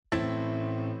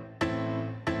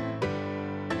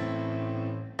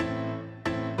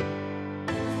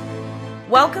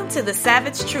Welcome to The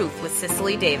Savage Truth with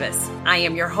Cicely Davis. I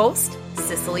am your host,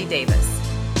 Cicely Davis.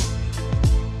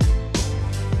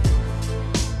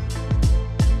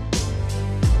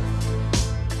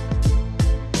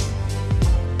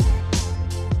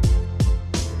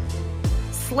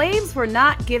 Slaves were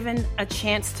not given a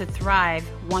chance to thrive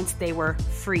once they were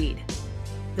freed.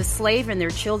 The slave and their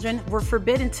children were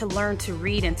forbidden to learn to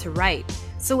read and to write.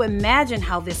 So imagine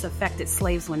how this affected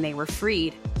slaves when they were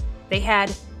freed. They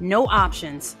had no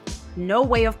options, no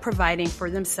way of providing for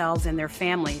themselves and their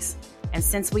families. And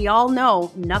since we all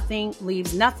know nothing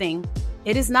leaves nothing,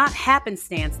 it is not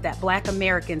happenstance that Black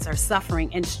Americans are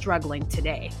suffering and struggling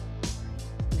today.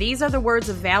 These are the words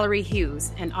of Valerie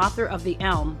Hughes, an author of The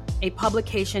Elm, a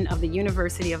publication of the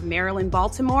University of Maryland,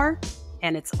 Baltimore,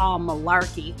 and it's all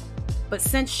malarkey. But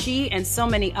since she and so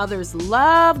many others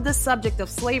love the subject of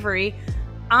slavery,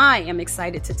 I am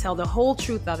excited to tell the whole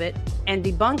truth of it and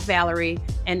debunk Valerie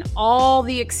and all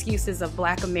the excuses of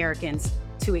Black Americans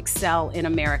to excel in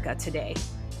America today.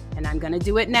 And I'm going to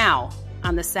do it now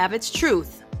on The Savage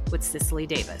Truth with Cicely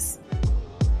Davis.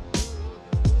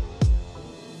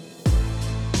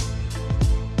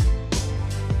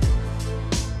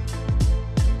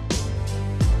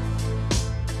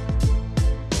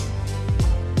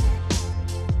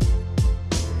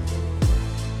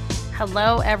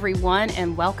 Hello, everyone,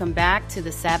 and welcome back to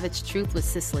The Savage Truth with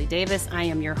Cicely Davis. I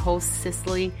am your host,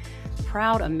 Cicely,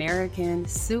 proud American,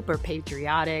 super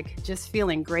patriotic, just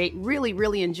feeling great,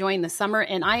 really enjoying the summer,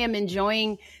 and I am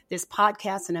enjoying this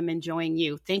podcast, and I'm enjoying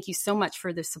you. Thank you so much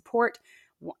for the support.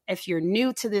 If you're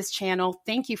new to this channel,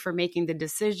 thank you for making the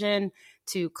decision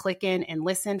to click in and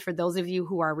listen. For those of you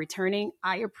who are returning,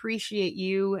 I appreciate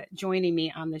you joining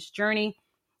me on this journey.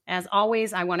 As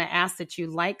always, I want to ask that you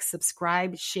like,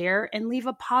 subscribe, share, and leave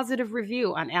a positive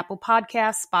review on Apple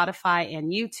Podcasts, Spotify,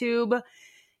 and YouTube.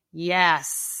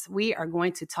 Yes, we are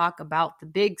going to talk about the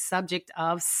big subject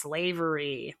of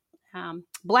slavery.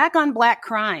 Black on Black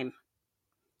crime,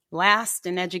 last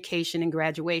in education and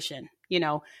graduation,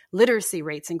 literacy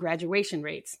rates and graduation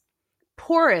rates,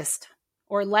 poorest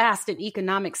or last in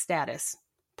economic status,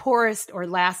 poorest or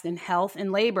last in health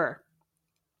and labor.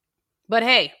 But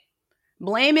hey,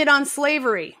 blame it on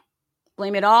slavery.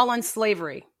 Blame it all on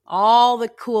slavery. All the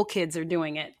cool kids are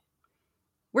doing it.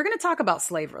 We're going to talk about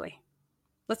slavery.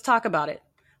 Let's talk about it.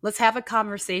 Let's have a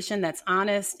conversation that's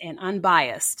honest and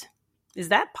unbiased. Is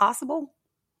that possible?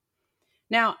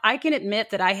 Now, I can admit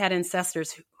that I had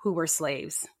ancestors who were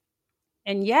slaves.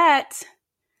 And yet,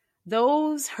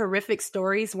 those horrific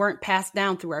stories weren't passed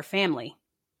down through our family.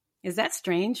 Is that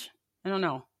strange? I don't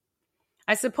know.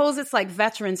 I suppose it's like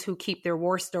veterans who keep their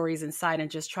war stories inside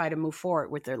and just try to move forward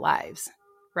with their lives,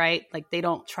 right? Like they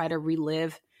don't try to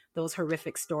relive those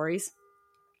horrific stories.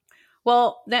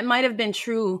 Well, that might have been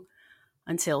true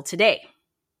until today.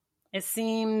 It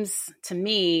seems to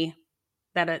me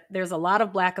that there's a lot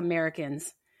of Black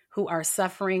Americans who are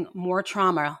suffering more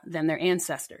trauma than their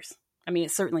ancestors. I mean,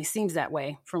 it certainly seems that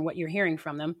way from what you're hearing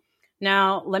from them.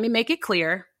 Now, let me make it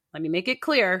clear.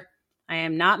 I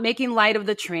am not making light of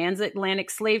the transatlantic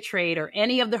slave trade or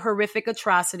any of the horrific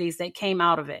atrocities that came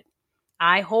out of it.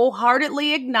 I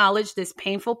wholeheartedly acknowledge this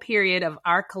painful period of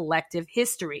our collective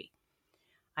history.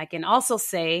 I can also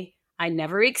say I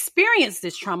never experienced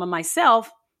this trauma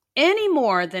myself any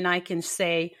more than I can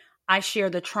say I share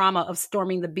the trauma of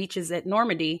storming the beaches at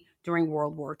Normandy during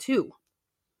World War II.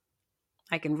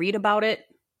 I can read about it.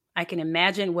 I can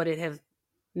imagine what it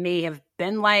may have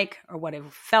been like or what it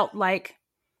felt like.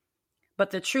 But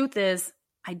the truth is,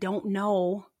 I don't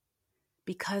know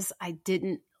because I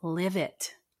didn't live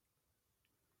it.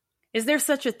 Is there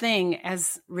such a thing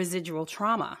as residual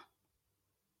trauma?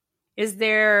 Is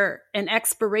there an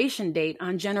expiration date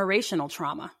on generational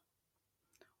trauma?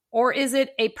 Or is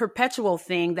it a perpetual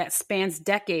thing that spans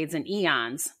decades and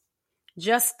eons?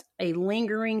 Just a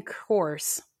lingering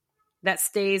course that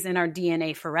stays in our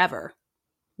DNA forever,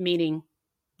 meaning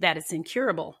that it's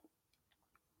incurable?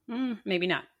 Maybe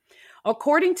not.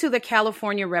 According to the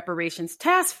California Reparations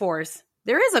Task Force,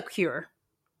 there is a cure,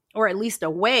 or at least a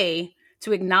way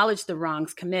to acknowledge the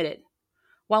wrongs committed.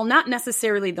 While not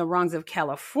necessarily the wrongs of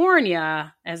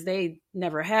California, as they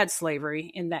never had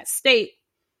slavery in that state,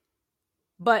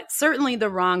 but certainly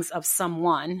the wrongs of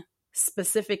someone,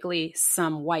 specifically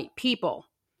some white people.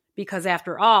 Because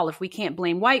after all, if we can't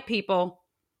blame white people,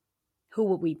 who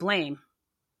would we blame?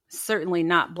 Certainly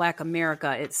not Black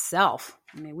America itself.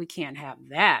 I mean, we can't have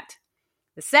that.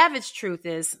 The savage truth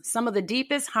is some of the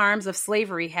deepest harms of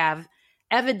slavery have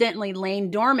evidently lain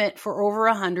dormant for over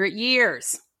 100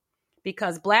 years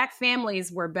because Black families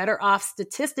were better off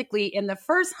statistically in the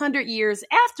first 100 years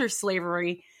after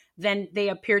slavery than they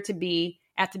appear to be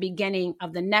at the beginning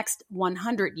of the next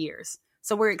 100 years.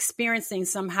 So we're experiencing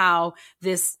somehow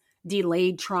this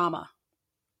delayed trauma.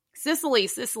 Cicely,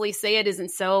 say it isn't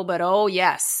so, but oh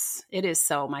yes, it is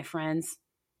so, my friends.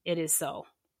 It is so.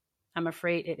 I'm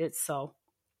afraid it is so.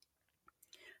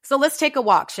 So let's take a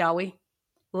walk, shall we?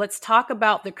 Let's talk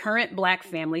about the current Black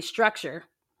family structure,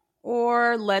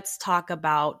 or let's talk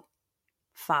about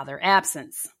father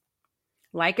absence.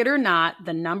 Like it or not,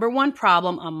 the number one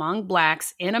problem among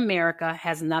Blacks in America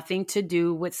has nothing to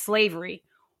do with slavery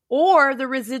or the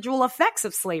residual effects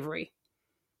of slavery.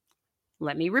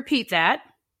 Let me repeat that.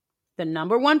 The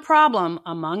number one problem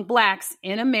among Blacks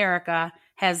in America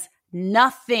has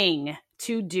nothing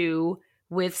to do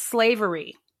with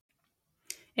slavery.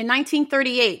 In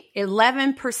 1938,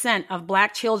 11% of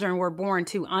Black children were born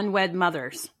to unwed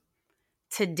mothers.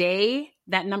 Today,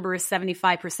 that number is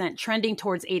 75%, trending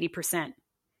towards 80%.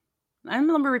 I'm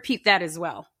going to repeat that as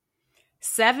well.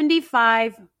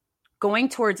 75 going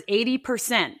towards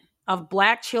 80% of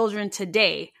Black children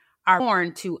today are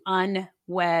born to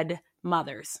unwed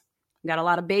mothers. Got a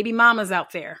lot of baby mamas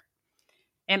out there.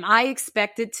 Am I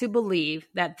expected to believe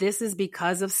that this is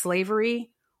because of slavery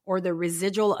or the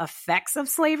residual effects of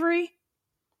slavery?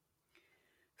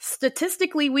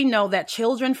 Statistically, we know that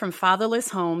children from fatherless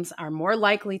homes are more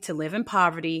likely to live in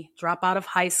poverty, drop out of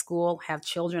high school, have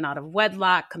children out of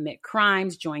wedlock, commit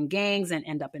crimes, join gangs, and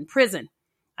end up in prison.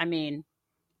 I mean,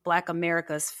 Black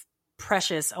America's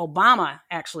precious Obama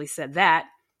actually said that.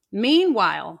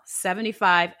 Meanwhile,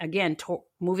 75, again,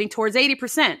 moving towards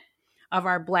 80% of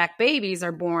our Black babies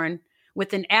are born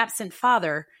with an absent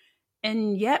father,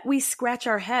 and yet we scratch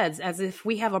our heads as if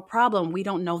we have a problem we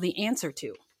don't know the answer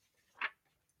to.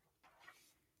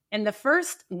 In the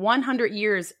first 100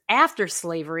 years after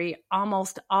slavery,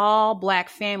 almost all Black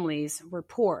families were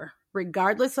poor,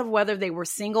 regardless of whether they were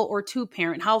single or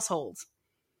two-parent households.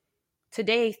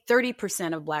 Today,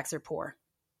 30% of Blacks are poor.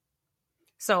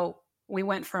 So we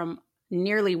went from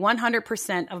nearly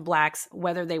 100% of Blacks,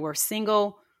 whether they were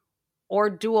single or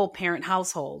dual-parent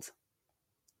households,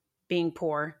 being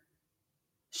poor,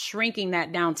 shrinking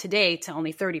that down today to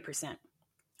only 30%.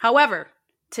 However,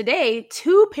 today,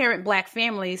 two-parent Black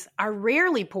families are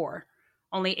rarely poor.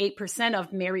 Only 8%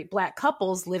 of married Black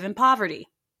couples live in poverty.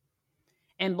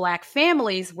 In Black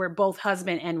families where both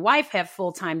husband and wife have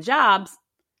full-time jobs,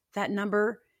 that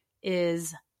number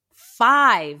is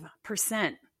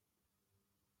 5%.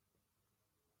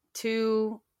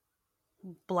 Two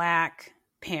Black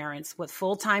parents with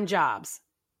full-time jobs,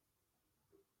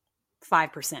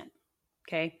 5%.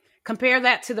 Okay. Compare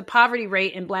that to the poverty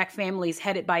rate in Black families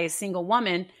headed by a single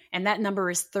woman, and that number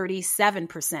is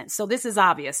 37%. So this is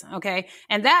obvious, okay?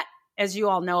 And that, as you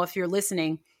all know, if you're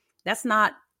listening, that's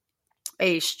not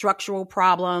a structural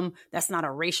problem. That's not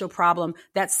a racial problem.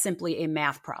 That's simply a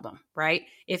math problem, right?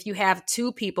 If you have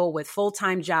two people with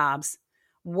full-time jobs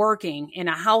working in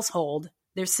a household,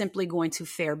 they're simply going to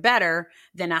fare better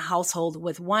than a household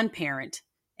with one parent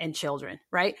and children,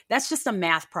 right? That's just a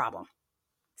math problem.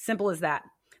 Simple as that.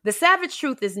 The savage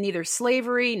truth is neither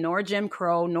slavery nor Jim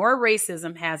Crow nor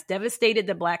racism has devastated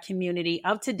the Black community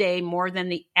of today more than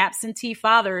the absentee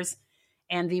fathers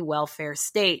and the welfare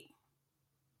state.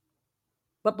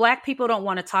 But Black people don't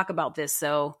want to talk about this,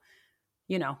 so,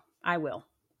 I will.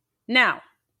 Now,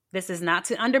 this is not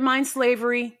to undermine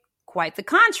slavery, quite the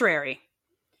contrary.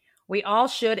 We all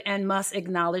should and must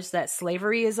acknowledge that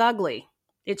slavery is ugly,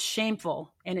 it's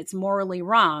shameful, and it's morally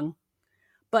wrong.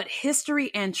 But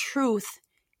history and truth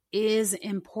is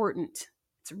important.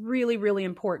 It's really, really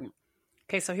important.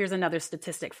 Okay, so here's another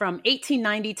statistic. From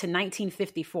 1890 to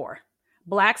 1954,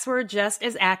 Blacks were just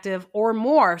as active or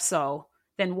more so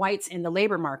than whites in the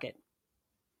labor market.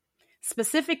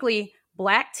 Specifically,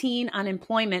 Black teen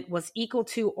unemployment was equal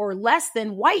to or less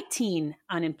than white teen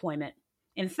unemployment.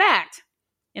 In fact,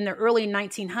 in the early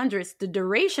 1900s, the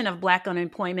duration of Black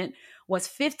unemployment was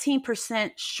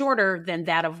 15% shorter than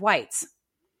that of whites.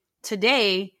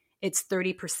 Today, it's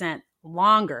 30%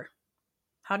 longer.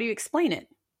 How do you explain it?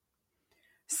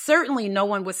 Certainly, no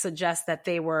one would suggest that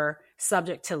they were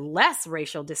subject to less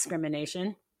racial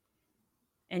discrimination.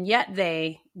 And yet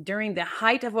during the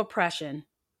height of oppression,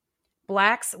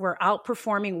 Blacks were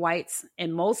outperforming whites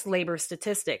in most labor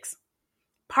statistics,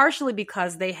 partially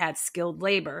because they had skilled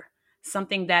labor,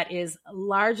 something that is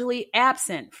largely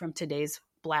absent from today's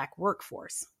Black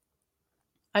workforce.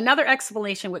 Another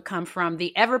explanation would come from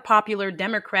the ever-popular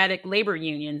Democratic labor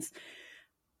unions.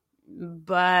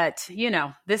 But,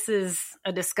 this is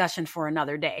a discussion for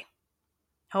another day.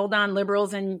 Hold on,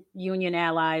 liberals and union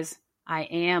allies. I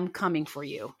am coming for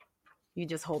you. You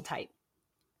just hold tight.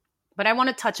 But I want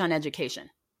to touch on education.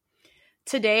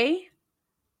 Today,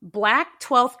 Black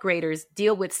 12th graders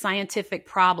deal with scientific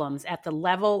problems at the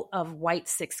level of white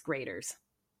 6th graders.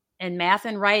 In math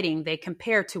and writing, they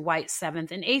compare to white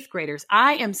 7th and 8th graders.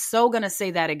 I am so going to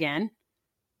say that again.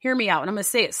 Hear me out, and I'm going to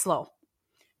say it slow.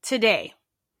 Today,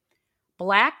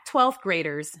 Black 12th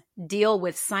graders deal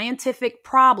with scientific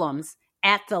problems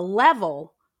at the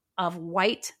level of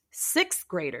white 6th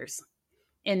graders.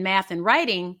 In math and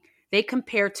writing, they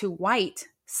compare to white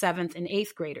 7th and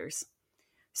 8th graders.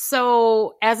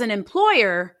 So as an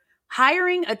employer,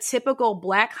 hiring a typical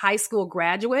Black high school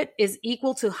graduate is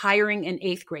equal to hiring an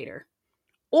 8th grader,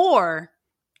 or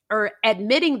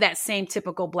admitting that same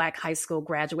typical Black high school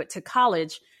graduate to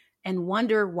college and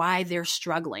wonder why they're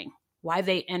struggling, why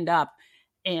they end up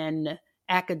in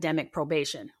academic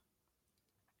probation.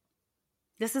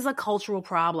 This is a cultural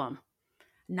problem,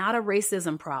 not a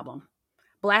racism problem.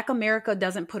 Black America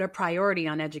doesn't put a priority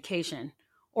on education,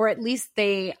 or at least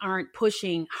they aren't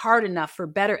pushing hard enough for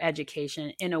better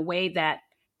education in a way that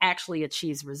actually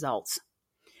achieves results.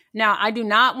 Now, I do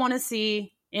not want to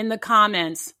see in the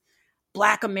comments,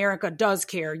 Black America does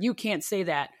care. You can't say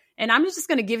that. And I'm just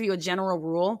going to give you a general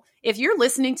rule. If you're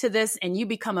listening to this and you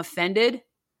become offended,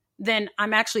 then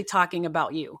I'm actually talking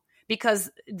about you,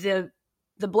 because the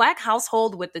Black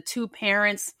household with the two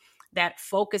parents that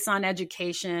focus on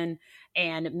education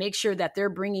and make sure that they're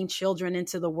bringing children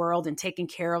into the world and taking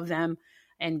care of them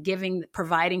and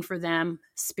providing for them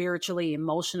spiritually,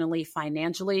 emotionally,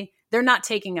 financially, they're not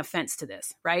taking offense to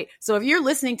this, right? So if you're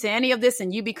listening to any of this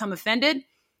and you become offended,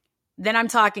 then I'm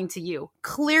talking to you.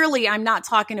 Clearly, I'm not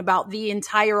talking about the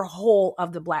entire whole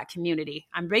of the Black community.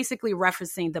 I'm basically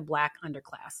referencing the Black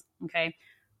underclass, okay?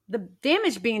 The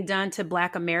damage being done to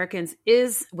Black Americans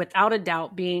is without a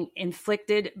doubt being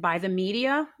inflicted by the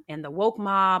media and the woke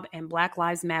mob and Black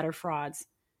Lives Matter frauds.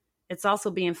 It's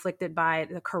also being inflicted by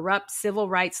the corrupt civil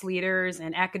rights leaders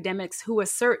and academics who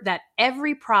assert that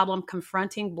every problem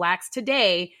confronting Blacks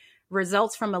today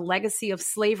results from a legacy of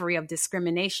slavery, of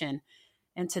discrimination.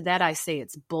 And to that, I say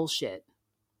it's bullshit.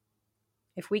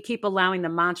 If we keep allowing the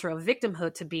mantra of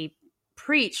victimhood to be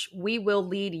preached, we will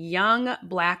lead young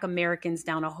Black Americans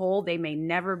down a hole they may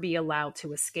never be allowed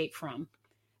to escape from.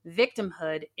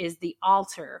 Victimhood is the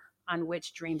altar on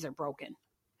which dreams are broken.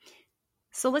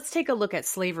 So let's take a look at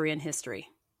slavery in history.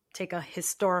 Take a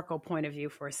historical point of view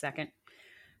for a second.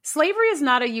 Slavery is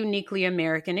not a uniquely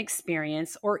American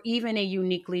experience or even a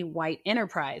uniquely white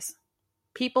enterprise.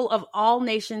 People of all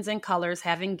nations and colors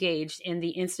have engaged in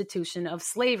the institution of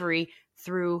slavery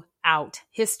throughout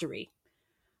history.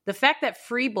 The fact that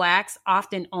free Blacks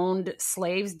often owned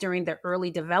slaves during the early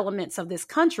developments of this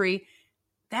country,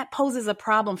 that poses a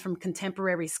problem from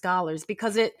contemporary scholars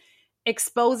because it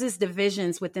exposes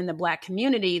divisions within the Black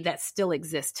community that still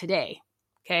exist today.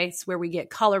 Okay, it's where we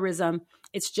get colorism.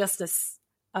 It's just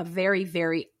a very,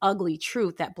 very ugly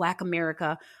truth that Black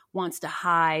America wants to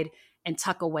hide and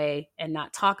tuck away and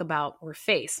not talk about or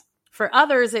face. For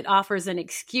others, it offers an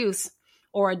excuse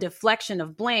or a deflection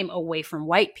of blame away from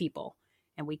white people.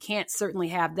 And we can't certainly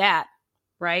have that,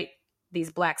 right?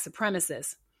 These Black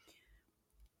supremacists.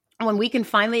 When we can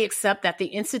finally accept that the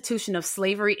institution of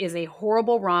slavery is a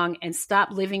horrible wrong and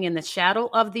stop living in the shadow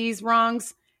of these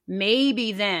wrongs,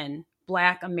 maybe then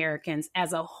Black Americans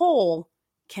as a whole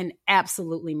can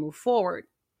absolutely move forward.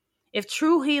 If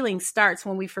true healing starts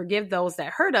when we forgive those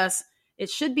that hurt us, it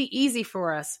should be easy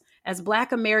for us as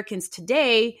Black Americans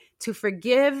today to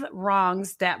forgive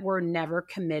wrongs that were never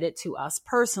committed to us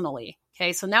personally.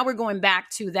 Okay, so now we're going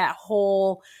back to that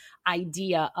whole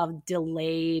idea of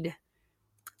delayed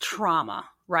trauma,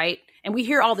 right? And we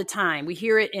hear all the time. We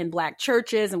hear it in Black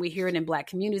churches and we hear it in Black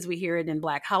communities. We hear it in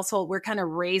Black households. We're kind of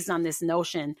raised on this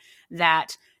notion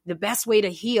that the best way to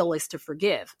heal is to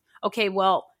forgive. Okay,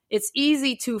 well, it's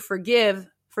easy to forgive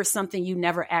for something you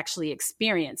never actually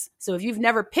experienced. So if you've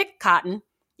never picked cotton,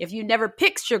 if you never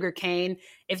picked sugar cane,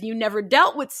 if you never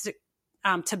dealt with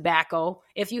tobacco,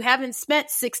 if you haven't spent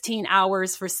 16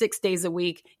 hours for 6 days a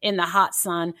week in the hot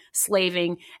sun,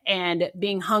 slaving and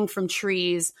being hung from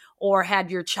trees, or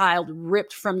had your child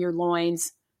ripped from your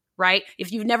loins, right?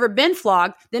 If you've never been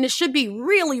flogged, then it should be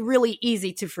really, really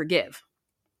easy to forgive.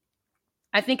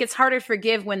 I think it's harder to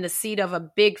forgive when the seed of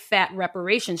a big fat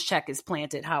reparations check is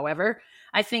planted. However,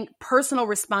 I think personal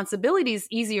responsibility is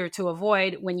easier to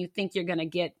avoid when you think you're going to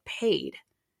get paid.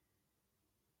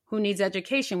 Who needs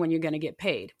education when you're going to get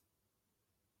paid?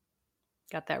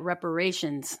 Got that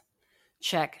reparations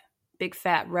check, big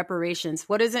fat reparations.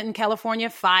 What is it in California?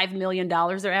 $5 million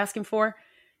they're asking for.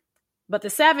 But the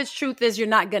savage truth is you're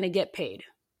not going to get paid,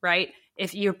 right?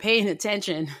 If you're paying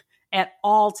attention at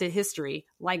all to history,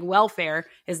 like welfare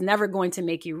is never going to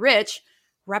make you rich.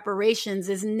 reparations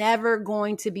is never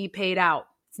going to be paid out.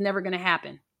 It's never going to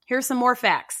happen. Here's some more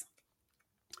facts.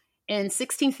 In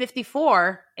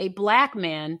 1654, a black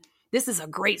man, this is a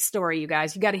great story, you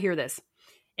guys. You got to hear this.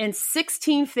 In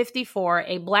 1654,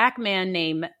 a black man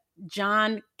named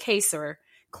John Kaser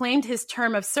claimed his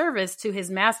term of service to his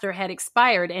master had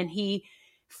expired, and he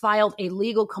filed a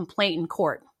legal complaint in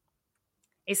court.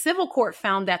 A civil court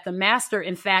found that the master,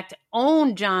 in fact,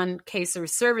 owned John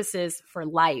Kaser's services for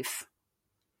life.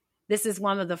 This is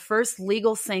one of the first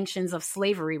legal sanctions of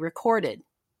slavery recorded.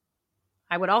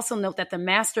 I would also note that the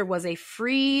master was a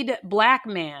freed black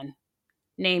man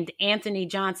named Anthony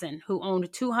Johnson, who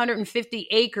owned 250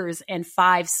 acres and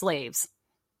 5 slaves.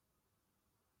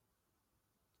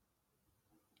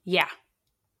 Yeah.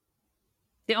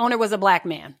 The owner was a black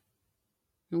man.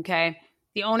 Okay.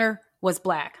 The owner was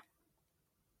black.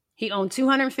 He owned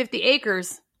 250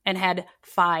 acres and had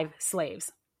 5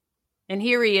 slaves. And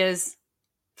here he is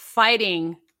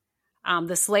fighting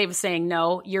the slave, saying,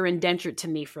 no, you're indentured to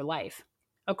me for life.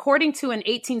 According to an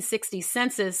 1860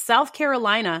 census, South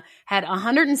Carolina had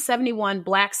 171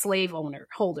 black slave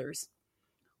holders.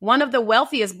 One of the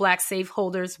wealthiest black slave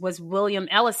holders was William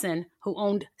Ellison, who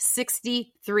owned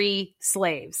 63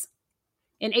 slaves.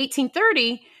 In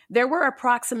 1830, there were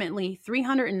approximately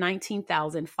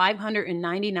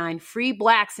 319,599 free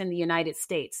blacks in the United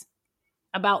States.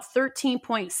 About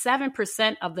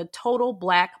 13.7% of the total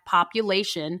black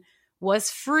population was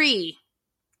free.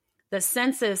 The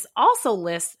census also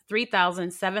lists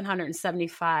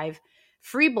 3,775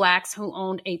 free blacks who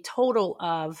owned a total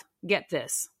of, get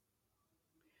this,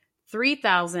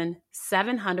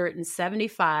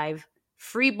 3,775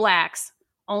 free blacks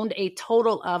owned a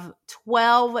total of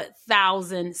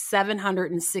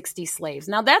 12,760 slaves.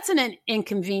 Now that's an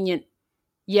inconvenient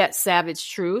yet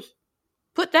savage truth.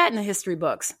 Put that in the history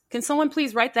books. Can someone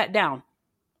please write that down?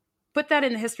 Put that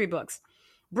in the history books.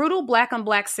 Brutal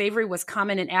black-on-black slavery was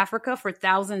common in Africa for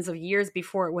thousands of years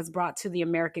before it was brought to the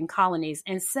American colonies.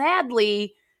 And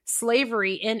sadly,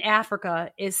 slavery in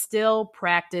Africa is still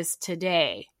practiced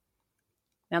today.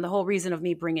 Now, the whole reason of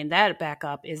me bringing that back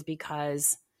up is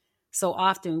because so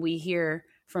often we hear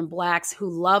from blacks who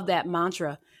love that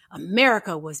mantra,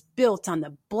 America was built on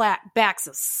the backs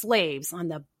of slaves, on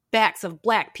the backs of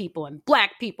black people, and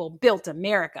black people built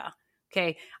America.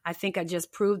 Okay, I think I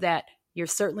just proved that you're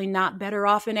certainly not better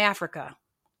off in Africa.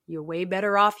 You're way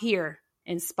better off here.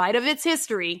 In spite of its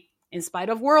history, in spite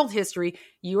of world history,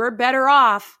 you are better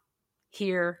off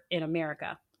here in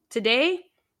America. Today,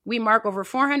 we mark over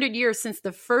 400 years since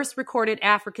the first recorded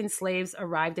African slaves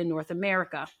arrived in North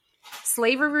America.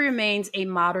 Slavery remains a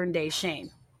modern-day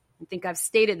shame. I think I've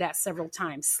stated that several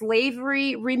times.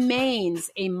 Slavery remains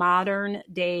a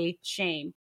modern-day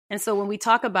shame. And so when we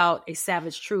talk about a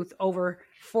savage truth, over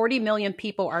 40 million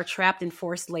people are trapped in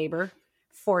forced labor,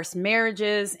 forced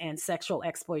marriages, and sexual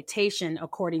exploitation,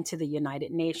 according to the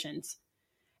United Nations.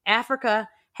 Africa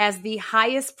has the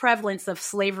highest prevalence of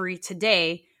slavery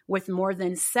today, with more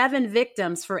than 7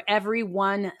 victims for every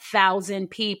 1,000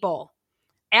 people.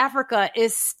 Africa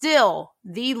is still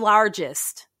the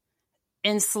largest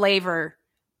enslaver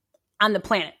on the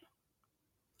planet.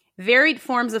 Varied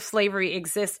forms of slavery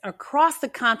exist across the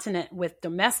continent, with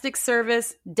domestic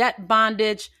service, debt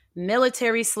bondage,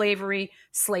 military slavery,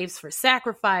 slaves for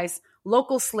sacrifice,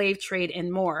 local slave trade, and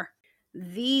more.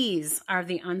 These are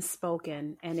the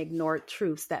unspoken and ignored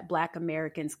truths that Black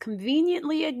Americans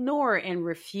conveniently ignore and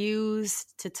refuse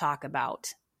to talk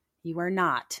about. You are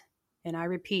not, and I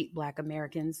repeat, Black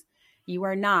Americans, you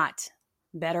are not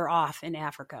better off in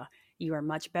Africa. You are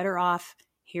much better off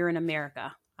here in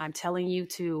America. I'm telling you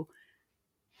to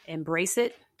embrace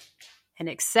it and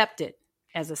accept it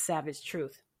as a savage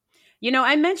truth. You know,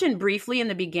 I mentioned briefly in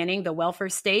the beginning the welfare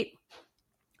state,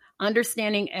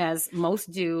 understanding, as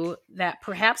most do, that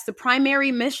perhaps the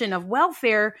primary mission of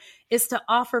welfare is to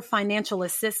offer financial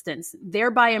assistance,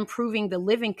 thereby improving the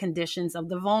living conditions of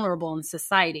the vulnerable in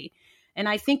society. And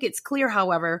I think it's clear,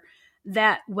 however,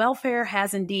 that welfare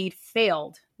has indeed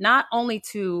failed, not only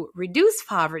to reduce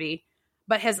poverty,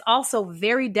 but has also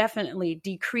very definitely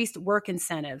decreased work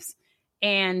incentives.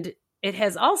 And it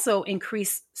has also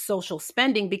increased social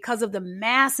spending because of the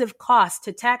massive cost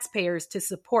to taxpayers to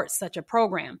support such a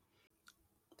program.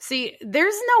 See,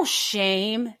 there's no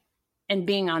shame in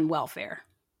being on welfare.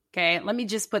 Okay, let me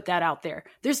just put that out there.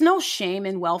 There's no shame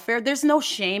in welfare. There's no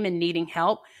shame in needing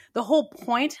help. The whole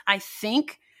point, I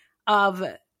think, of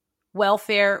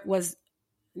welfare was,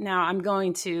 now I'm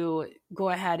going to go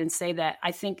ahead and say that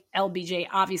I think LBJ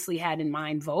obviously had in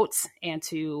mind votes and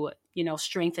to,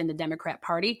 strengthen the Democrat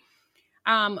Party.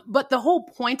 But the whole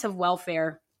point of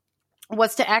welfare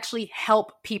was to actually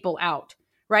help people out.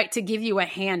 right? To give you a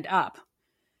hand up.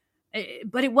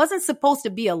 But it wasn't supposed to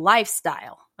be a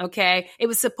lifestyle, okay? It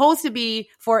was supposed to be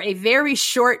for a very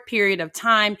short period of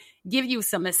time, give you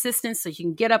some assistance so you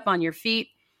can get up on your feet.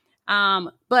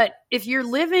 But if you're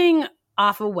living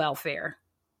off of welfare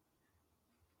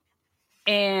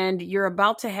and you're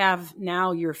about to have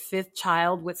now your 5th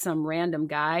child with some random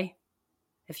guy,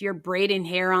 if you're braiding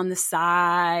hair on the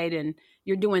side and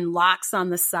you're doing locks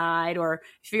on the side, or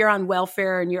if you're on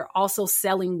welfare and you're also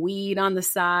selling weed on the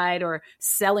side or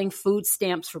selling food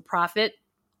stamps for profit,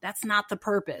 that's not the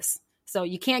purpose. So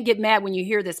you can't get mad when you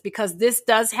hear this, because this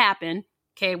does happen.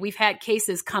 Okay, we've had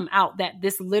cases come out that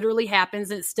this literally happens,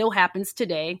 and it still happens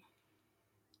today.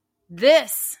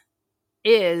 This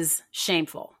is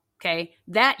shameful. Okay,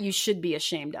 that you should be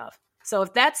ashamed of. So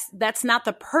if that's not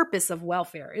the purpose of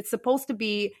welfare, it's supposed to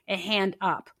be a hand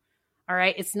up. All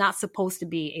right. It's not supposed to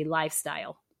be a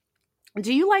lifestyle.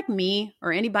 Do you, like me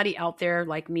or anybody out there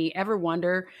like me, ever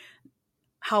wonder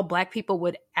how Black people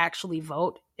would actually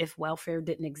vote if welfare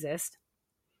didn't exist?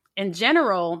 In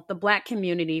general, the Black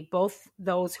community, both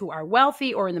those who are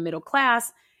wealthy or in the middle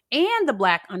class and the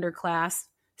Black underclass,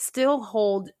 still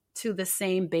hold to the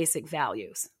same basic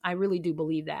values. I really do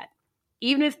believe that.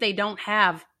 Even if they don't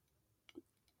have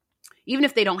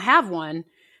one,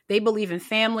 they believe in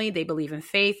family, they believe in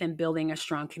faith, and building a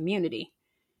strong community.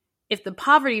 If the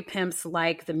poverty pimps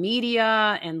like the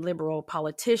media and liberal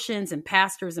politicians and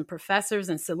pastors and professors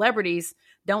and celebrities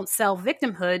don't sell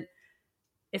victimhood,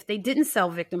 if they didn't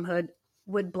sell victimhood,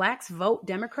 would Blacks vote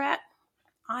Democrat?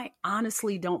 I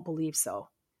honestly don't believe so.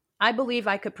 I believe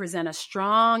I could present a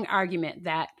strong argument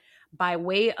that by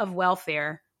way of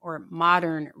welfare or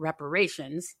modern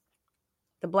reparations,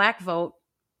 the Black vote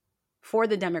for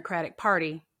the Democratic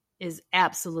Party is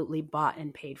absolutely bought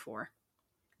and paid for.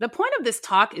 The point of this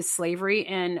talk is slavery,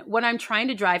 and what I'm trying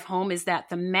to drive home is that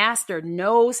the master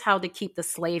knows how to keep the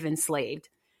slave enslaved.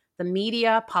 The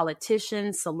media,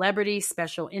 politicians, celebrities,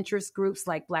 special interest groups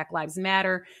like Black Lives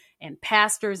Matter, and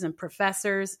pastors and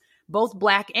professors, both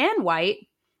Black and white,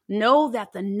 know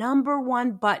that the number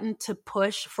one button to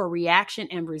push for reaction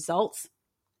and results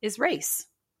is race.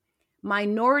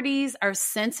 Minorities are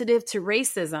sensitive to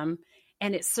racism,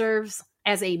 and it serves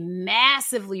as a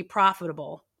massively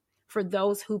profitable for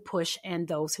those who push and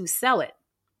those who sell it.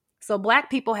 So Black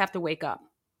people have to wake up.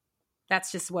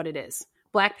 That's just what it is.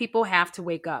 Black people have to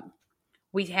wake up.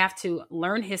 We have to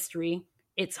learn history,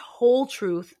 its whole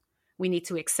truth. We need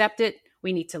to accept it.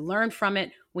 We need to learn from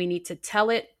it. We need to tell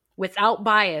it without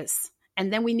bias.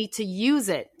 And then we need to use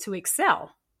it to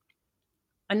excel.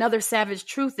 Another savage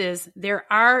truth is there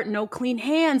are no clean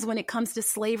hands when it comes to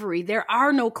slavery. There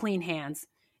are no clean hands.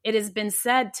 It has been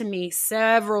said to me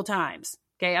several times.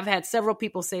 Okay, I've had several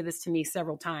people say this to me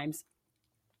several times.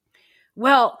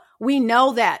 Well, we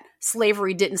know that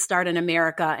slavery didn't start in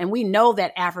America, and we know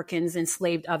that Africans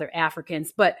enslaved other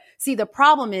Africans. But see, the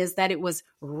problem is that it was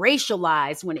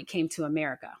racialized when it came to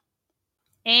America.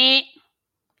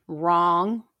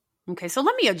 Wrong. Okay, so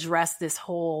let me address this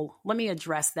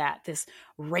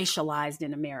racialized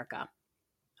in America.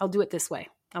 I'll do it this way.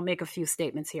 I'll make a few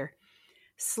statements here.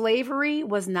 Slavery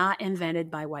was not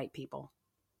invented by white people.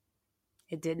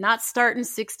 It did not start in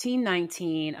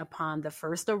 1619 upon the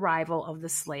first arrival of the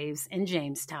slaves in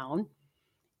Jamestown.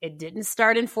 It didn't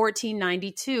start in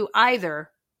 1492 either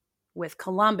with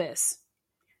Columbus.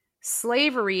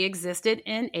 Slavery existed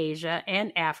in Asia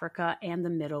and Africa and the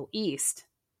Middle East.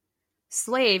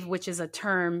 Slave, which is a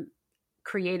term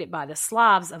created by the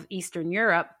Slavs of Eastern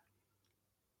Europe,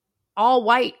 all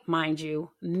white, mind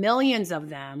you, millions of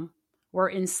them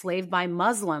were enslaved by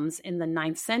Muslims in the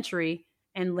 9th century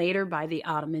and later by the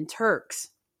Ottoman Turks.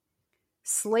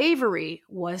 Slavery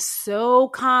was so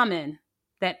common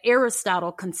that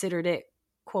Aristotle considered it,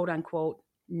 quote unquote,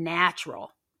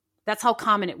 natural. That's how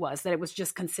common it was, that it was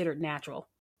just considered natural.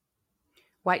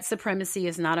 White supremacy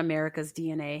is not America's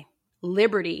DNA.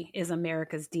 Liberty is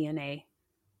America's DNA.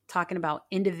 Talking about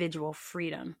individual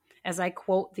freedom. As I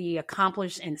quote the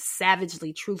accomplished and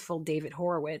savagely truthful David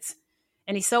Horowitz,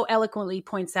 and he so eloquently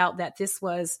points out that this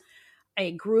was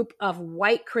a group of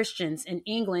white Christians in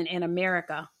England and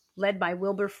America, led by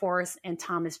Wilberforce and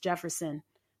Thomas Jefferson,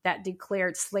 that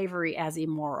declared slavery as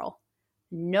immoral.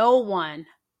 No one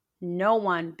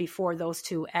before those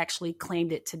two actually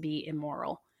claimed it to be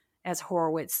immoral, as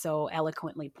Horowitz so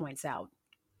eloquently points out.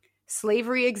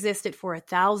 Slavery existed for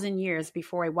 1,000 years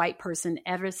before a white person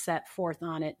ever set forth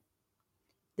on it.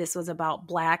 This was about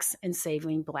Blacks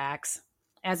enslaving Blacks,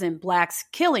 as in Blacks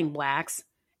killing Blacks,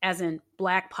 as in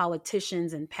Black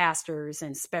politicians and pastors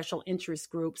and special interest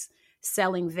groups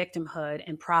selling victimhood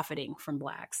and profiting from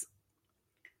Blacks.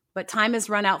 But time has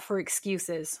run out for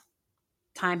excuses.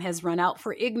 Time has run out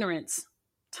for ignorance.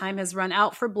 Time has run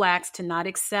out for Blacks to not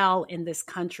excel in this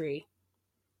country.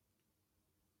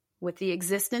 With the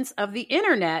existence of the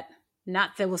internet,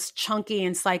 not those chunky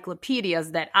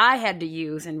encyclopedias that I had to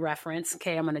use in reference.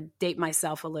 Okay, I'm going to date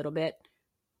myself a little bit.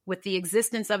 With the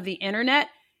existence of the internet,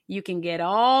 you can get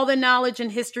all the knowledge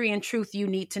and history and truth you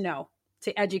need to know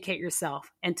to educate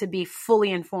yourself and to be fully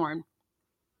informed.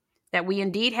 That we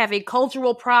indeed have a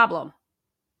cultural problem.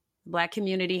 The Black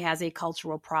community has a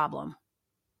cultural problem.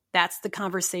 That's the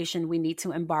conversation we need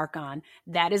to embark on.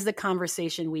 That is the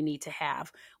conversation we need to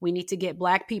have. We need to get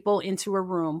Black people into a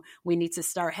room. We need to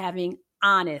start having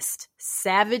honest,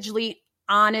 savagely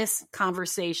honest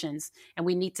conversations. And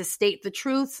we need to state the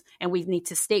truths and we need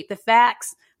to state the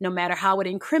facts, no matter how it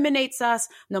incriminates us,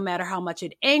 no matter how much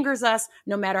it angers us,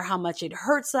 no matter how much it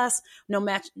hurts us, no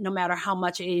matter how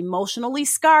much it emotionally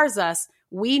scars us.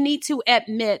 We need to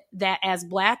admit that as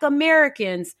Black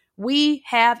Americans, we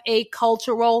have a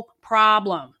cultural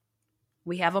problem.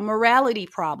 We have a morality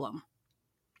problem.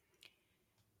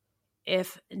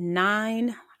 If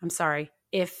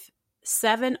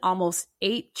 7, almost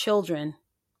 8 children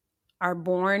are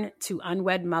born to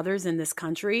unwed mothers in this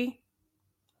country,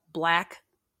 Black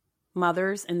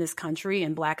mothers in this country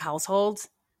in Black households,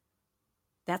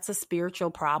 that's a spiritual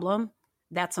problem.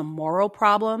 That's a moral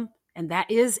problem. And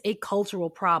that is a cultural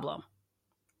problem.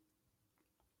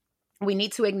 We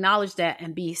need to acknowledge that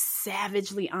and be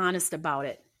savagely honest about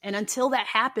it. And until that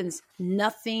happens,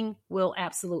 nothing will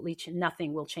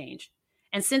change.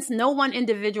 And since no one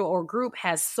individual or group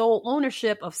has sole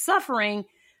ownership of suffering,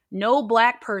 no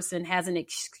Black person has an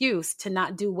excuse to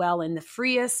not do well in the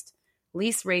freest,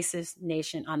 least racist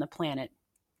nation on the planet.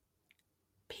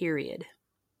 Period.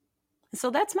 And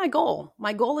so that's my goal.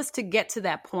 My goal is to get to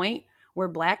that point where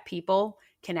Black people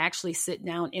can actually sit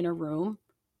down in a room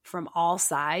from all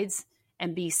sides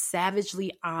and be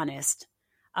savagely honest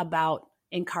about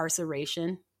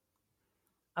incarceration,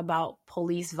 about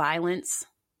police violence,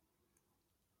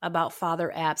 about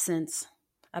father absence,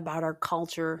 about our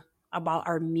culture, about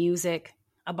our music,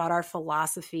 about our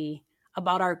philosophy,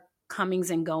 about our comings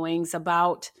and goings,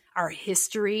 about our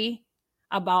history,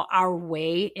 about our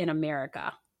way in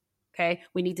America. Okay?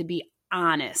 We need to be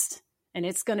honest. And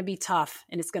it's going to be tough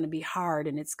and it's going to be hard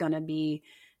and it's going to be,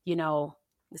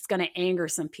 it's going to anger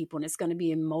some people and it's going to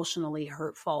be emotionally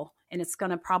hurtful and it's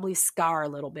going to probably scar a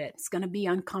little bit. It's going to be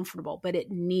uncomfortable, but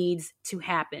it needs to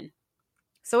happen.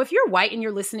 So if you're white and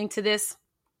you're listening to this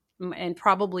and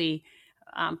probably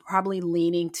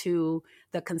leaning to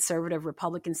the conservative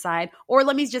Republican side, or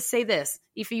let me just say this,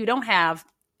 if you don't have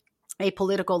a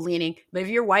political leaning, but if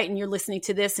you're white and you're listening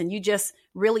to this and you just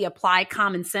really apply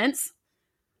common sense,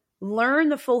 learn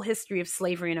the full history of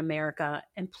slavery in America,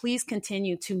 and please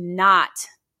continue to not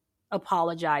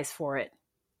apologize for it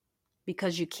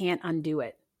because you can't undo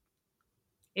it.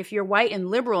 If you're white and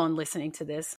liberal and listening to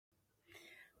this,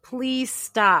 please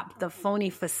stop the phony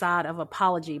facade of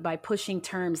apology by pushing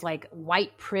terms like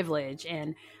white privilege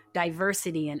and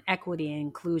diversity and equity and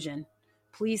inclusion.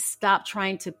 Please stop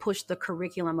trying to push the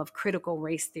curriculum of critical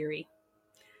race theory.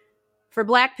 For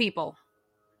Black people,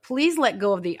 please let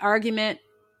go of the argument,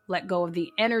 let go of the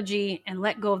energy, and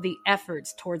let go of the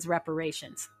efforts towards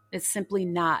reparations. It's simply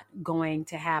not going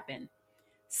to happen.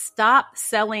 Stop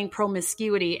selling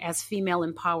promiscuity as female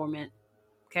empowerment,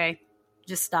 okay?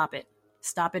 Just stop it.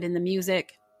 Stop it in the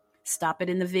music. Stop it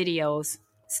in the videos.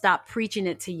 Stop preaching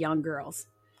it to young girls.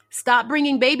 Stop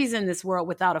bringing babies in this world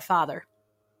without a father.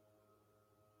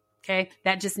 Okay?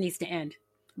 That just needs to end.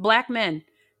 Black men,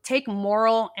 take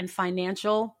moral and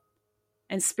financial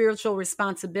and spiritual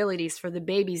responsibilities for the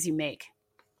babies you make.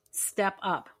 Step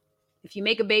up. If you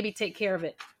make a baby, take care of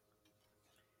it.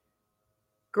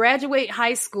 Graduate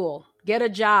high school, get a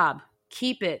job,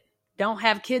 keep it. Don't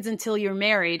have kids until you're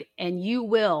married, and you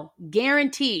will,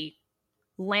 guarantee,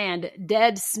 land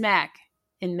dead smack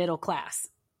in middle class.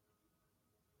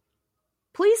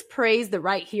 Please praise the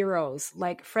right heroes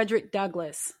like Frederick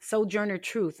Douglass, Sojourner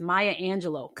Truth, Maya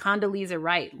Angelou, Condoleezza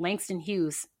Wright, Langston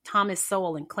Hughes, Thomas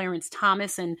Sowell, and Clarence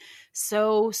Thomas, and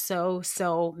so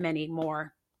many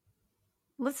more.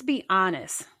 Let's be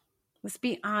honest. Let's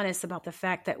be honest about the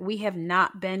fact that we have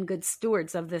not been good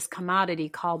stewards of this commodity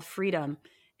called freedom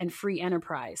and free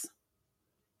enterprise.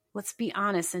 Let's be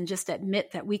honest and just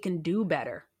admit that we can do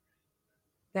better,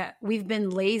 that we've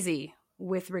been lazy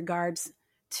with regards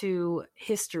to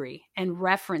history and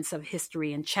reference of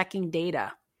history and checking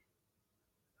data.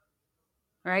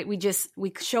 Right? We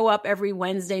show up every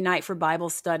Wednesday night for Bible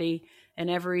study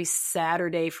and every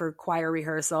Saturday for choir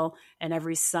rehearsal and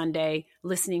every Sunday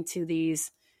listening to these,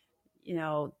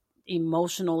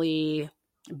 emotionally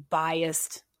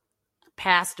biased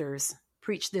pastors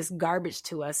preach this garbage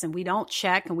to us, and we don't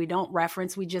check and we don't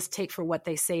reference. We just take for what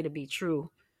they say to be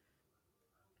true.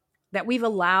 That we've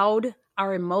allowed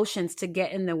our emotions to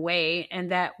get in the way,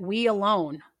 and that we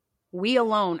alone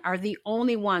are the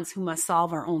only ones who must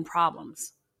solve our own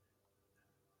problems.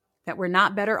 That we're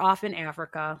not better off in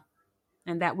Africa,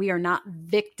 and that we are not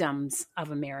victims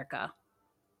of America.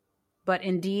 But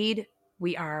indeed,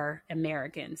 we are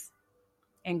Americans,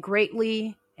 and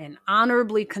greatly and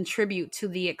honorably contribute to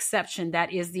the exception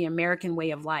that is the American way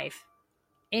of life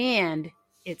and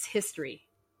its history,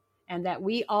 and that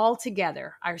we all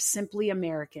together are simply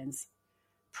Americans,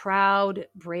 proud,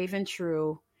 brave, and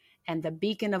true, and the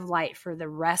beacon of light for the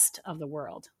rest of the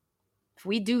world. If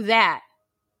we do that,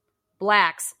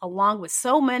 Blacks, along with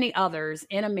so many others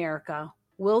in America,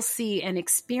 will see and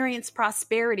experience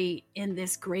prosperity in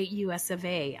this great US of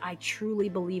A. I truly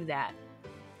believe that.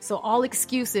 So all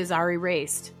excuses are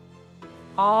erased.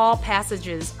 All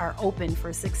passages are open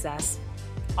for success.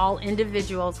 All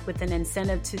individuals with an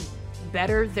incentive to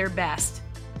better their best.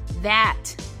 That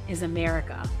is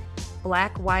America.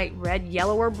 Black, white, red,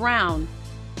 yellow, or brown.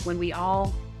 When we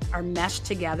all are meshed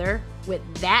together with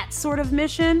that sort of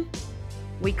mission,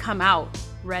 we come out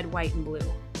red, white, and blue.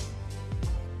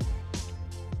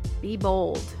 Be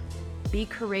bold. Be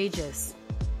courageous.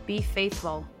 Be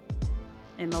faithful.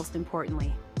 And most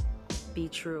importantly, be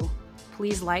true.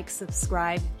 Please like,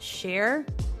 subscribe, share,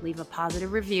 leave a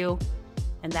positive review,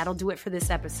 and that'll do it for this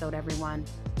episode, everyone.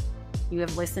 You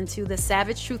have listened to The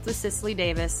Savage Truth with Cicely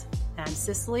Davis. I'm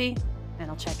Cicely, and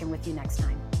I'll check in with you next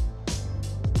time.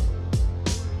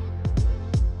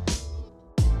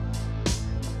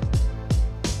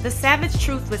 The Savage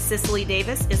Truth with Cicely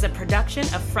Davis is a production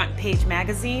of Front Page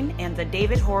Magazine and the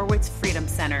David Horowitz Freedom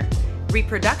Center.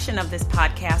 Reproduction of this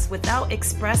podcast without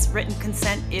express written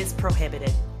consent is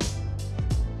prohibited.